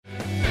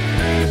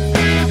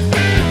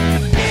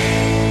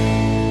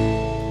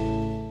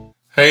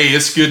Hey,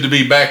 it's good to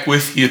be back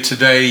with you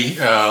today.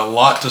 A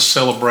lot to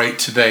celebrate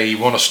today.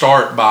 Want to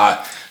start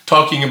by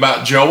talking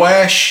about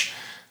Joash,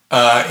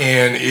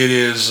 and it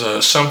is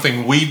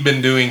something we've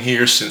been doing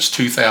here since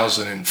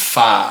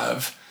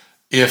 2005,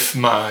 if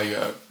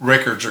my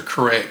records are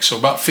correct. So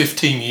about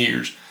 15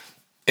 years.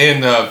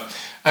 And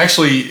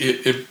actually,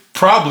 it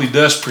probably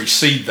does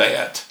precede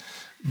that.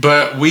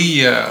 But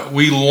we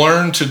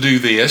learned to do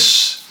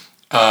this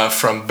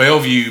from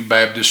Bellevue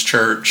Baptist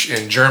Church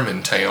in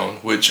Germantown,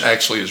 which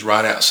actually is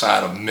right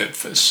outside of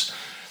Memphis.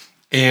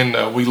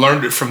 And we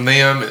learned it from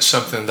them. It's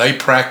something they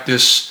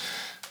practice,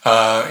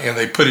 and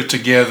they put it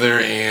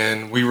together,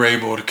 and we were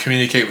able to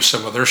communicate with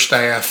some of their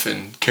staff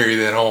and carry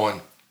that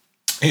on.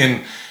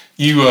 And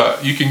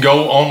you can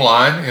go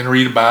online and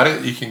read about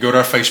it. You can go to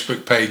our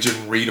Facebook page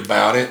and read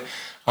about it.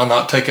 I'll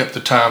not take up the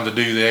time to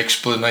do the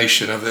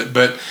explanation of it,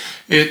 but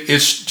it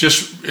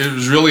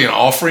was really an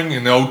offering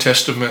in the Old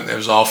Testament that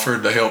was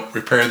offered to help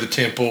repair the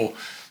temple.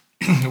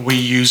 We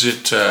use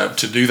it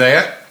to do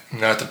that,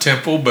 not the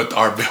temple, but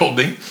our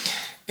building.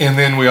 And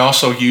then we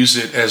also use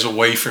it as a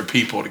way for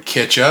people to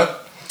catch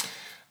up,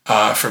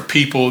 for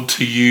people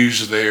to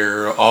use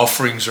their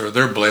offerings or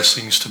their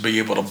blessings to be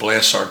able to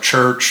bless our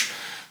church.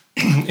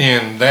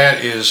 And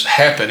that is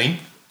happening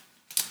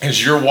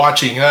as you're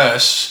watching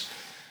us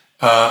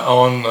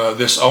on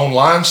this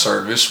online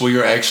service. We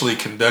are actually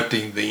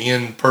conducting the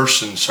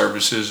in-person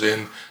services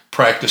and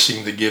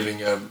practicing the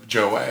giving of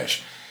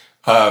Joash.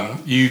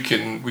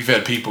 We've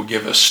had people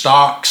give us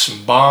stocks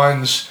and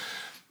bonds.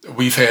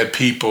 We've had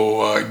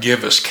people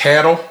give us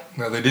cattle.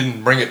 Now they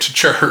didn't bring it to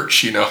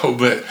church,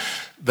 but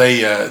they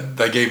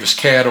gave us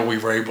cattle. We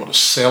were able to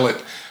sell it.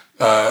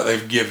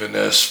 They've given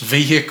us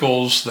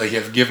vehicles. They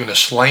have given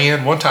us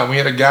land. One time we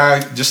had a guy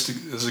just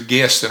as a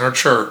guest in our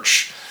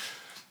church,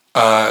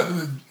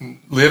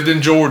 lived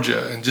in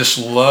Georgia and just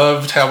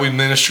loved how we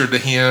ministered to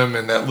him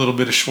in that little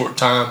bit of short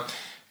time.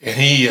 And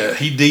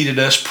he deeded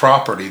us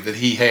property that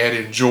he had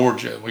in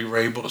Georgia. We were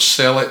able to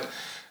sell it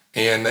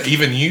and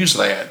even use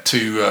that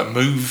to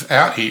move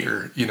out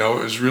here. It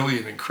was really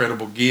an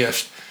incredible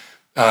gift.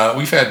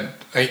 We've had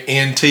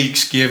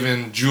antiques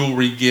given,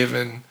 jewelry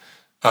given,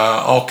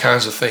 all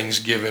kinds of things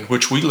given,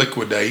 which we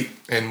liquidate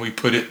and we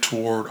put it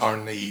toward our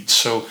needs.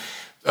 So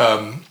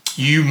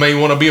you may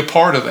want to be a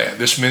part of that.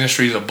 This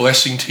ministry is a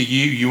blessing to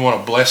you. You want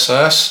to bless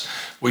us.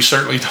 We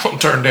certainly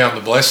don't turn down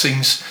the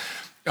blessings.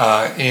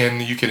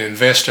 And you can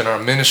invest in our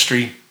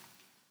ministry.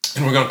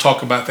 And we're going to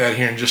talk about that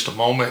here in just a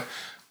moment.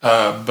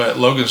 But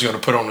Logan's going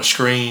to put on the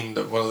screen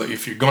that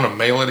if you're going to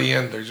mail it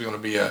in, there's going to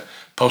be a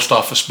Post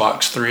Office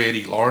Box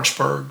 380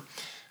 Lawrenceburg.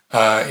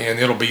 And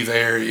it'll be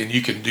there, and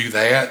you can do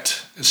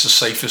that. It's the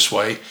safest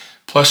way.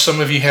 Plus,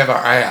 some of you have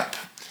our app,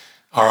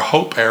 our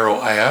Hope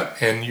Arrow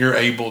app, and you're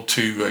able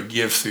to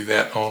give through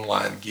that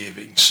online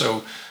giving.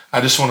 So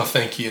I just want to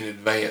thank you in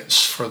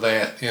advance for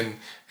that. And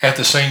at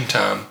the same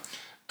time,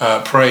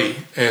 pray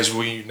as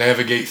we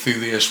navigate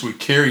through this. We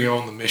carry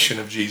on the mission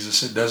of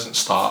Jesus. It doesn't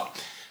stop.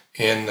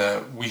 And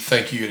we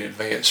thank you in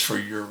advance for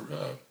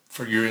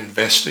your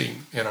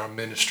investing in our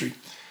ministry.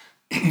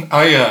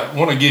 I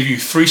want to give you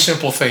 3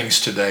 simple things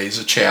today as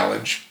a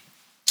challenge.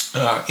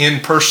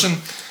 In person,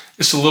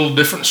 it's a little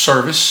different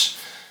service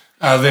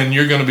than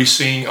you're going to be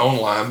seeing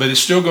online, but it's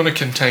still going to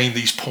contain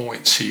these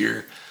points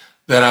here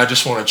that I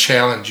just want to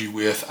challenge you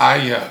with.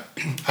 I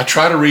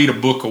try to read a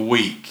book a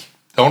week.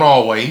 Don't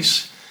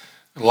always.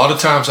 A lot of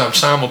times I'm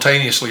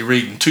simultaneously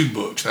reading 2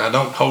 books, and I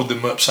don't hold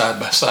them up side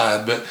by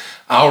side, but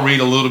I'll read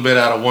a little bit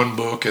out of one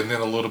book and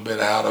then a little bit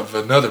out of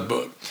another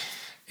book.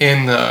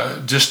 And I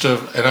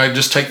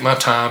just take my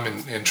time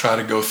and try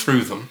to go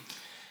through them.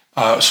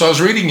 So I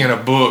was reading in a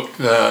book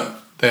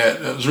that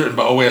was written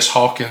by O.S.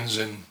 Hawkins,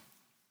 and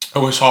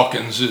O.S.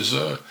 Hawkins is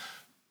a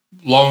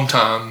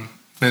longtime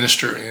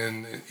minister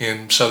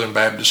in Southern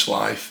Baptist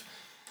life.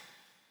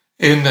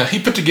 And he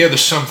put together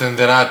something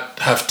that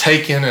I have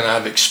taken and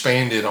I've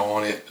expanded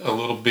on it a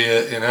little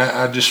bit, and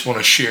I just want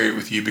to share it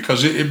with you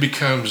because it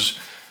becomes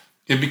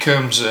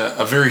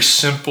a very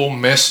simple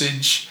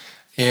message.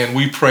 And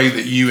we pray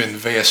that you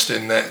invest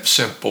in that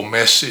simple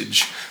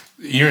message.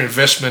 Your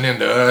investment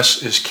into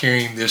us is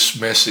carrying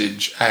this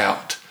message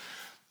out.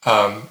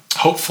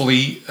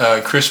 Hopefully,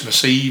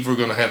 Christmas Eve, we're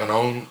going to have an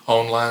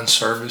online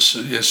service.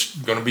 It's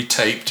going to be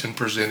taped and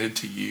presented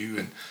to you.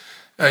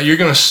 And you're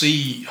going to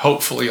see,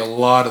 hopefully, a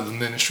lot of the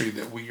ministry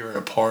that we are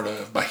a part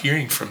of by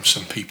hearing from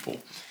some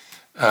people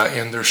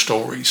and their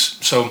stories.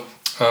 So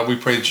we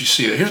pray that you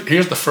see that.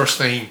 Here's the first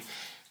thing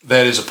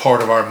that is a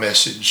part of our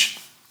message.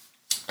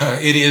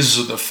 It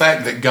is the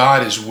fact that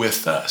God is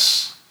with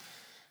us.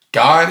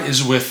 God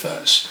is with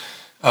us.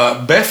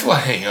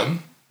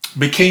 Bethlehem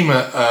became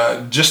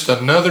just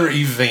another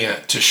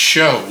event to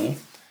show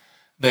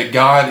that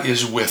God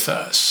is with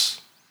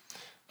us.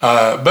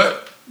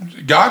 But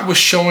God was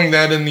showing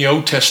that in the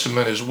Old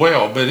Testament as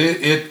well. But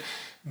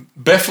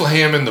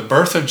Bethlehem and the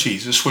birth of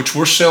Jesus, which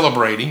we're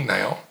celebrating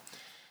now,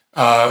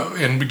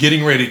 and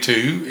getting ready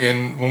to,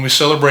 and when we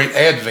celebrate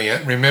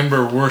Advent,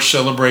 remember we're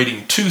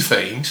celebrating 2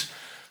 things.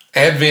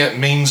 Advent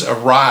means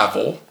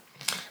arrival,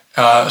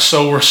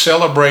 So we're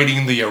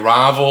celebrating the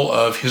arrival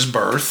of his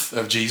birth,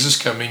 of Jesus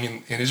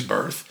coming in his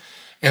birth.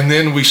 And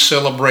then we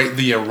celebrate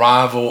the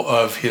arrival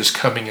of his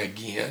coming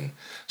again.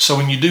 So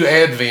when you do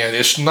Advent,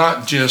 it's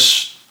not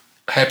just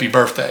happy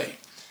birthday.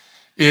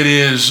 It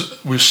is,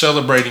 we're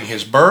celebrating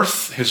his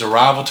birth, his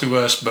arrival to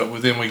us,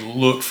 but then we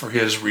look for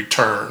his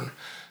return,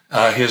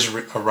 his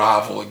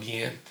arrival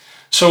again.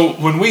 So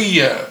when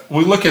we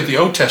look at the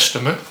Old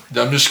Testament,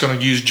 I'm just going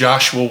to use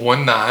Joshua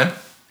 1:9.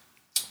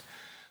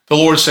 The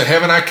Lord said,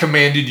 "Haven't I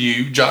commanded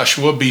you,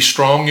 Joshua, be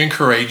strong and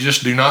courageous,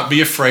 do not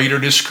be afraid or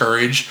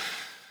discouraged,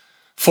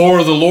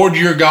 for the Lord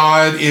your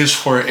God is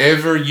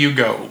wherever you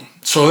go."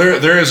 So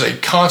there is a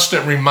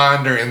constant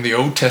reminder in the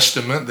Old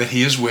Testament that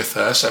he is with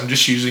us. I'm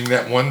just using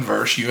that one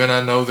verse. You and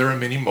I know there are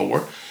many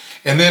more.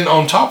 And then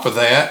on top of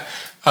that,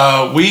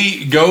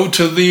 we go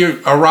to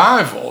the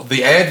arrival,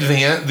 the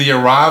Advent, the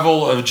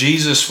arrival of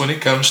Jesus when it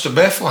comes to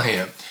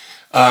Bethlehem.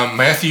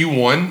 Matthew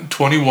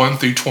 1:21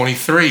 through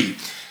 23.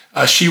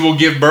 She will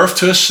give birth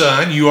to a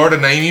son. You are to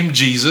name him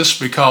Jesus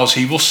because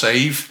he will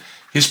save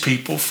his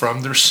people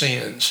from their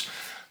sins.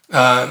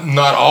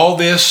 All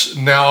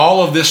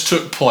of this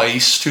took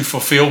place to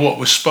fulfill what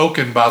was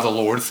spoken by the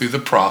Lord through the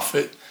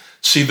prophet.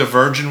 See, the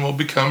virgin will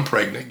become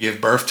pregnant, give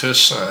birth to a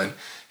son,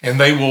 and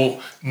they will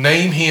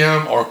name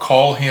him or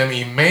call him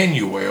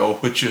Emmanuel,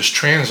 which is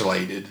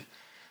translated,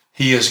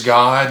 He is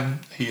God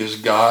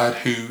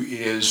who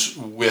is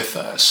with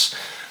us.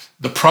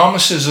 The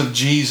promises of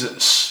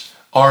Jesus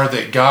are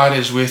that God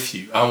is with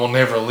you. I will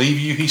never leave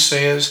you, he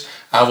says.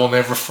 I will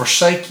never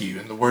forsake you.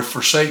 And the word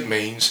forsake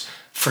means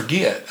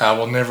forget. I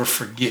will never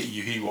forget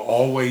you. He will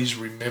always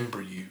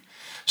remember you.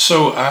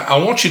 So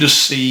I want you to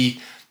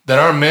see that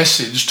our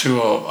message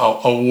to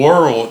a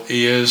world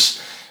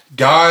is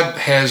God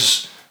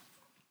has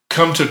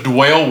come to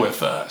dwell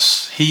with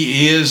us.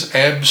 He is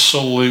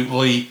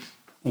absolutely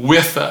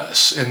with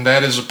us, and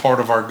that is a part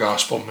of our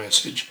gospel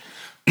message.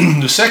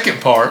 The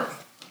second part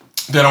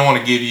that I want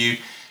to give you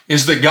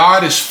is that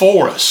God is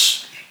for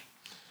us.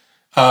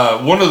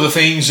 One of the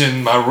things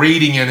in my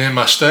reading and in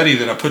my study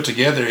that I put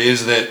together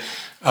is that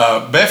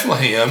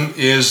Bethlehem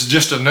is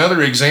just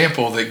another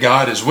example that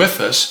God is with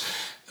us.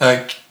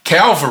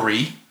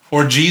 Calvary,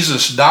 where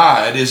Jesus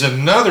died, is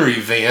another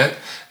event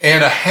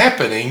and a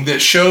happening that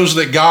shows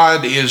that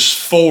God is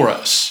for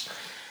us.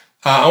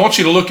 I want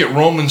you to look at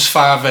Romans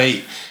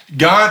 5:8.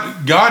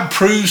 God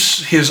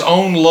proves his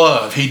own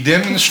love. He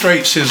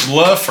demonstrates his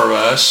love for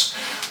us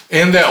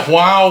in that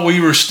while we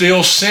were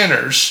still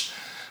sinners,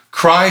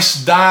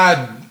 Christ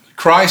died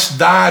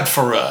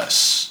for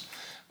us.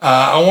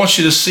 I want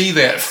you to see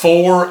that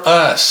for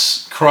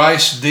us.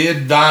 Christ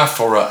did die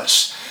for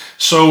us.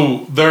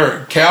 So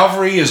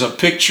Calvary is a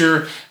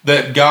picture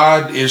that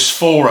God is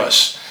for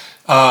us.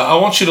 I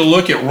want you to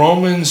look at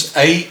Romans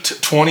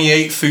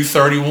 8:28 through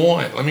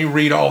 31. Let me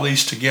read all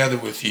these together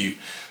with you.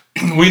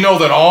 We know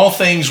that all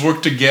things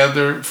work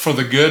together for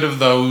the good of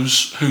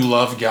those who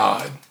love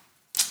God.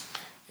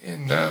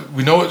 And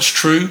we know it's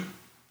true.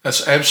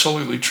 That's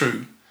absolutely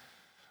true.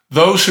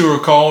 Those who are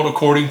called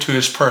according to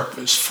his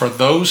purpose, for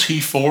those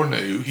he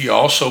foreknew, he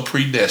also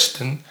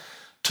predestined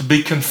to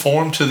be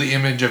conformed to the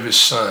image of his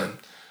Son,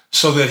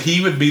 so that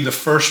he would be the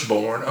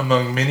firstborn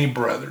among many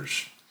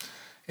brothers.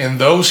 And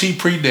those he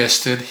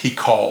predestined, he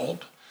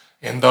called.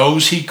 And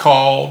those he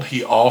called,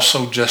 he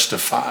also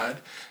justified.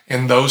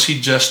 And those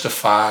he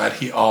justified,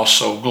 he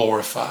also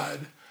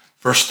glorified.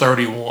 Verse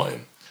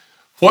 31.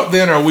 What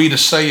then are we to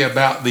say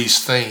about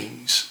these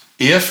things?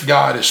 If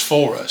God is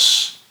for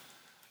us,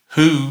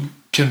 who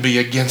can be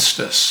against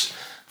us?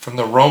 From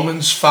the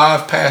Romans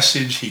 5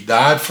 passage, he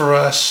died for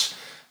us,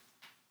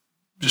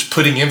 just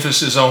putting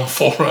emphasis on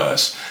for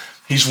us.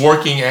 He's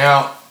working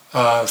out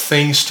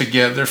things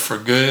together for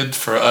good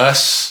for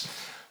us.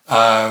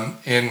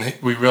 And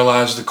we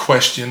realize the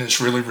question is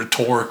really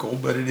rhetorical,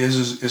 but it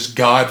is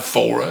God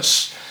for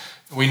us?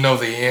 We know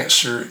the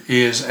answer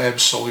is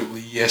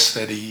absolutely yes,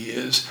 that he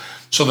is.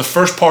 So the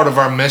first part of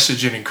our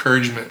message and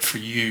encouragement for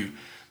you,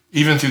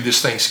 even through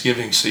this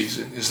Thanksgiving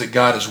season, is that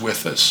God is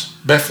with us.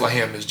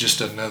 Bethlehem is just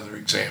another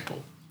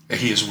example that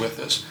he is with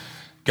us.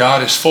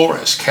 God is for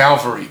us.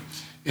 Calvary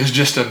is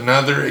just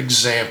another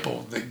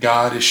example that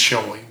God is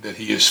showing that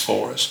he is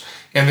for us.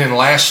 And then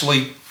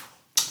lastly,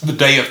 the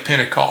day of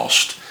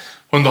Pentecost,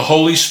 when the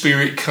Holy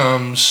Spirit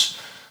comes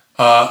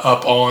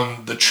up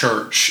on the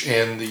church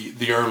and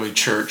the early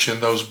church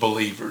and those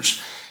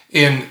believers.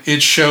 And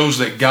it shows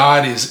that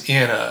God is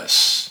in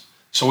us.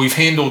 So we've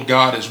handled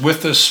God is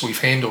with us.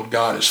 We've handled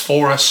God is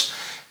for us.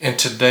 And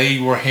today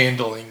we're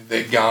handling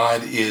that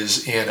God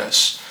is in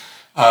us.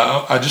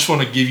 I just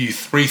want to give you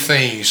three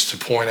things to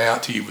point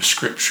out to you with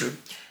Scripture.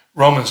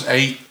 Romans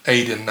 8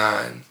 and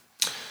 9.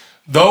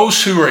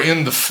 Those who are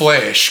in the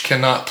flesh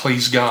cannot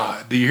please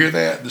God. Do you hear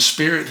that? The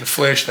spirit and the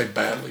flesh, they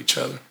battle each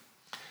other.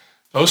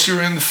 Those who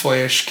are in the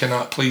flesh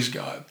cannot please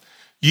God.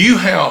 You,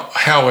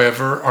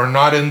 however, are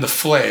not in the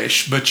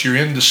flesh, but you're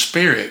in the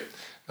Spirit.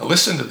 Now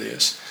listen to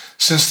this.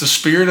 Since the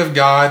Spirit of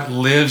God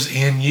lives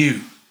in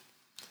you.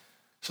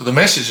 So the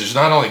message is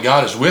not only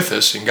God is with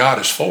us and God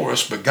is for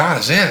us, but God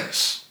is in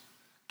us.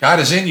 God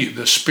is in you.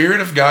 The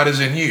Spirit of God is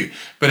in you.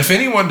 But if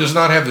anyone does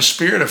not have the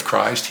Spirit of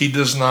Christ, he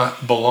does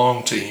not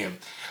belong to him.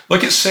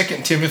 Look at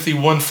 2 Timothy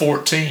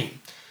 1:14.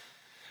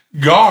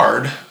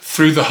 Guard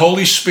through the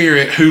Holy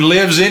Spirit who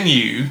lives in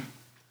you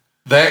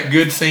that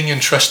good thing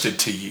entrusted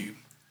to you.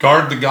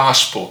 Guard the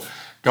gospel.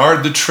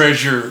 Guard the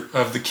treasure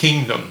of the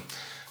kingdom.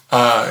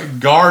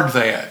 Guard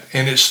that.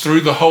 And it's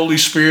through the Holy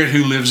Spirit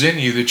who lives in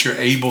you that you're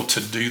able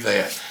to do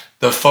that.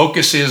 The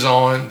focus is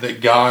on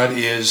that God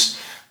is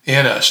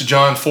in us.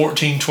 John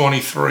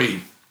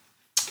 14:23.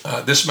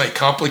 This may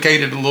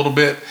complicate it a little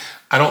bit.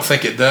 I don't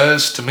think it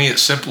does. To me, it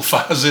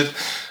simplifies it.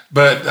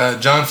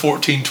 But John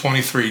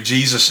 14:23,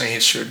 Jesus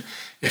answered,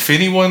 "If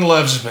anyone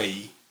loves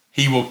me,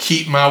 he will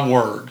keep my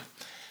word.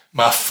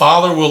 My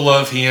Father will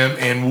love him,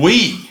 and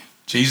we,"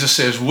 Jesus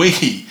says,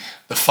 "we,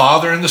 the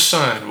Father and the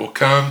Son, will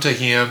come to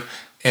him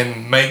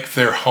and make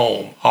their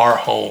home, our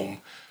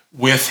home,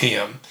 with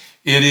him."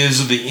 It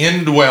is the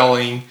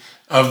indwelling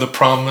of the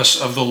promise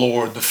of the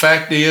Lord. The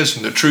fact is,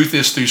 and the truth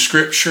is through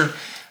Scripture,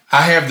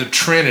 I have the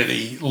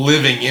Trinity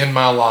living in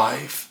my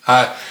life.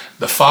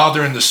 The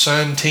Father and the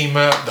Son team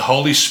up, the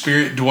Holy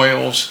Spirit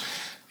dwells,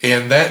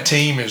 and that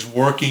team is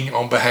working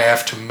on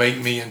behalf to make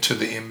me into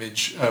the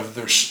image of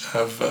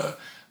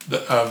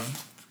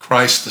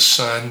Christ the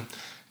Son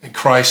and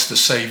Christ the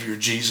Savior,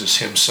 Jesus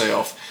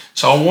himself.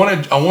 So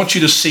I want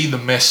you to see the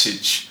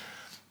message.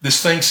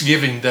 This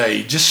Thanksgiving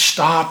Day, just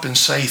stop and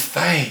say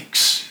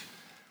thanks.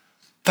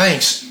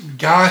 Thanks.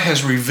 God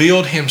has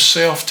revealed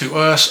himself to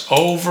us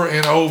over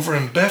and over,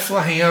 and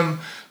Bethlehem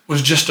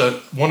was just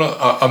a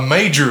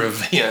major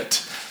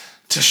event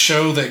to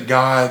show that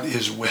God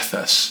is with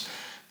us.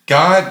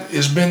 God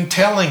has been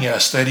telling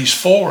us that he's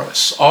for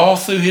us all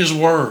through his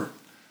word.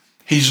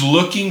 He's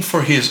looking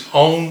for his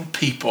own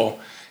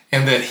people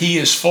and that he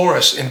is for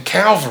us. And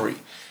Calvary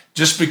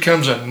just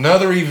becomes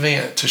another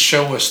event to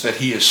show us that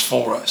he is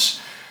for us.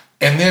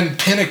 And then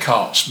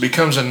Pentecost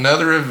becomes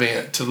another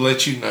event to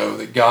let you know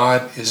that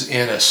God is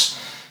in us.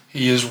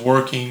 He is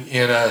working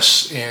in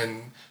us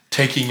and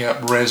taking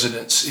up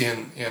residence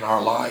in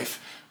our life.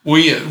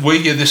 We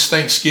this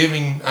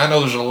Thanksgiving, I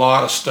know there's a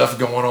lot of stuff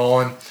going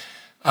on.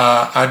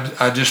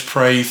 I just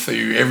pray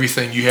through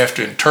everything you have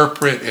to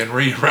interpret and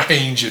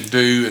rearrange and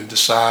do and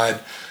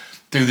decide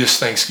through this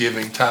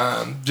Thanksgiving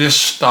time.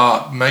 Just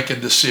stop, make a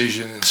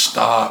decision and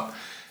stop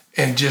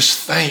and just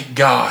thank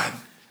God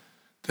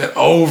that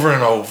over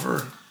and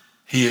over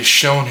he has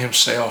shown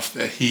himself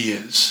that he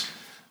is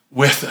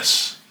with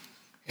us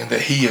and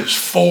that he is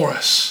for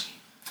us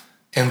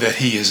and that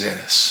he is in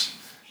us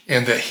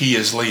and that he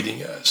is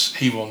leading us.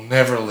 He will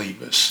never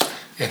leave us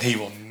and he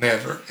will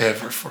never,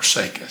 ever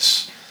forsake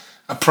us.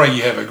 I pray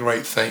you have a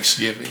great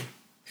Thanksgiving.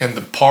 And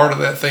the part of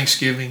that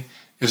Thanksgiving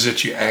is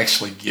that you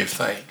actually give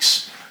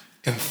thanks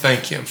and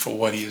thank him for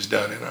what he has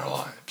done in our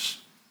lives.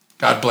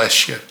 God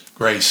bless you.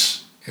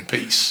 Grace and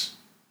peace.